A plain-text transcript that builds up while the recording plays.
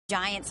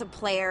Giants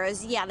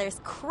players. Yeah,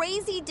 there's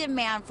crazy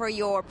demand for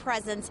your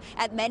presence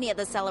at many of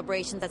the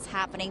celebrations that's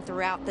happening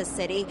throughout the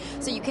city.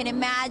 So you can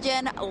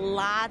imagine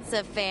lots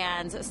of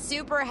fans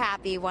super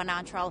happy when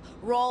Unveiled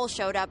Roll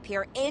showed up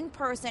here in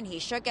person. He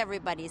shook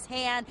everybody's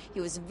hand.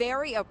 He was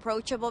very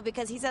approachable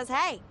because he says,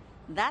 hey,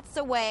 that's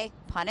the way,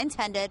 pun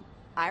intended,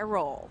 I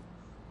roll.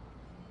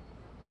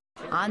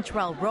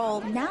 Unveiled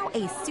Roll, now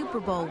a Super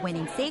Bowl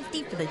winning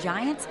safety for the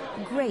Giants,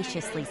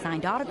 graciously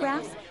signed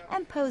autographs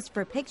and posed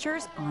for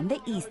pictures on the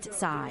east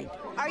side.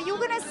 Are you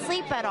going to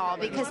sleep at all?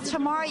 Because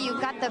tomorrow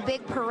you've got the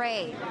big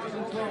parade.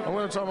 I'm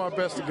going to try my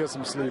best to get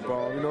some sleep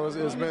on. You know,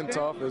 it's been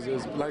tough.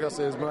 It's like I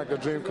said, it's been like a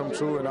dream come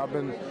true, and I've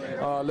been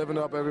living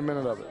up every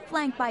minute of it.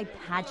 Flanked by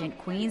pageant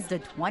queens, the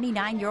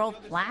 29-year-old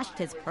flashed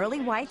his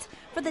pearly whites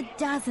for the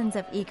dozens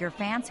of eager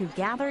fans who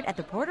gathered at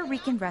the Puerto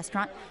Rican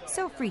restaurant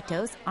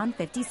Sofrito's on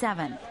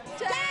 57th.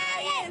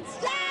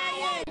 Giants!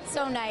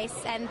 So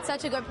nice and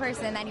such a good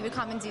person that he would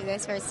come and do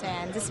this for his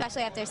fans,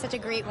 especially after such a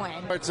great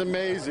win. It's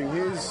amazing.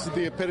 He's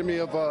the epitome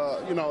of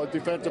a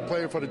defensive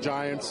player for the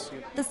Giants.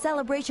 The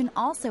celebration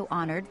also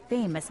honored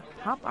famous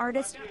pop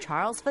artist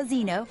Charles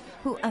Fazzino,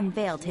 who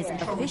unveiled his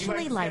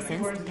officially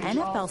licensed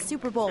NFL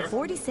Super Bowl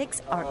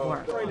 46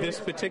 artwork. This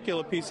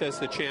particular piece has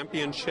the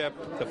championship,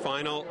 the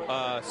final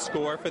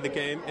score for the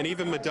game, and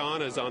even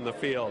Madonna's on the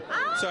field.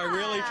 So I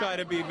really try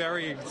to be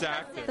very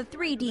exact. The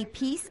 3D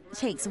piece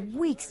takes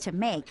weeks to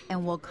make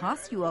and will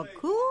cost you a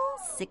cool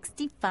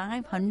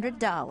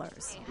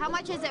 $6,500. How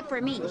much is it for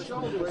me? We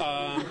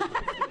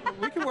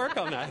can work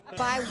on that.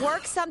 By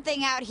work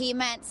something out, he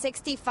meant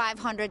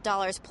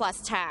 $6,500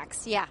 plus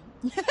tax. Yeah.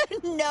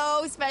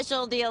 No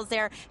special deals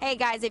there. Hey,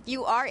 guys, if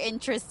you are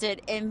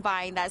interested in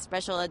buying that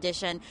special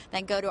edition,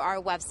 then go to our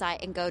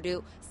website and go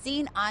to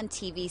Seen on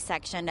TV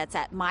section. That's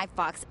at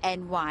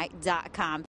myfoxny.com.